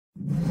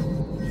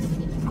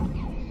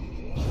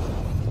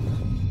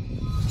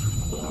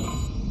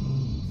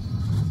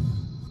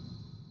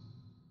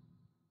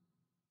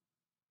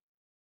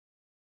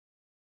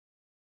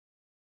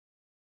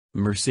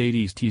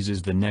Mercedes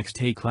teases the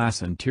next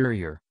A-Class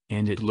interior,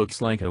 and it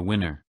looks like a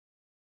winner.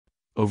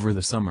 Over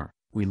the summer,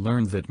 we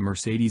learned that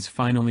Mercedes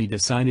finally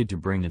decided to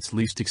bring its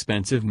least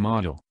expensive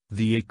model,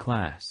 the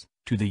A-Class,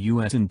 to the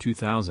US in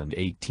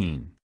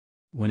 2018.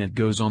 When it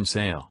goes on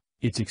sale,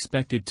 it's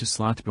expected to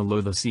slot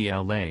below the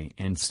CLA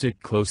and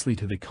stick closely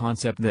to the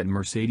concept that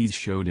Mercedes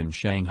showed in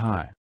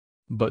Shanghai.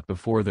 But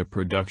before the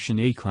production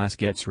A-Class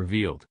gets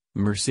revealed,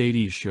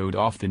 Mercedes showed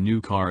off the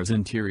new car's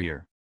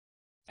interior.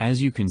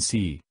 As you can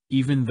see,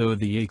 even though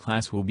the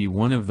A-Class will be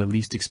one of the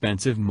least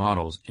expensive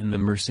models in the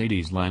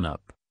Mercedes lineup,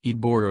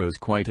 it borrows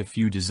quite a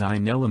few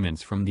design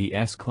elements from the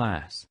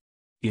S-Class.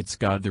 It's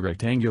got the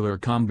rectangular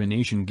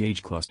combination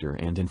gauge cluster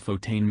and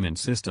infotainment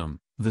system,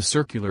 the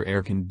circular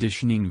air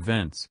conditioning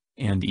vents,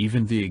 and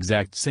even the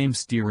exact same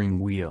steering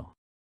wheel.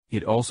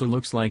 It also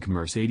looks like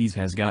Mercedes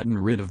has gotten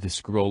rid of the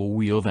scroll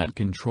wheel that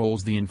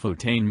controls the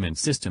infotainment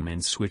system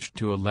and switched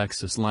to a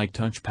Lexus-like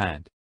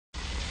touchpad.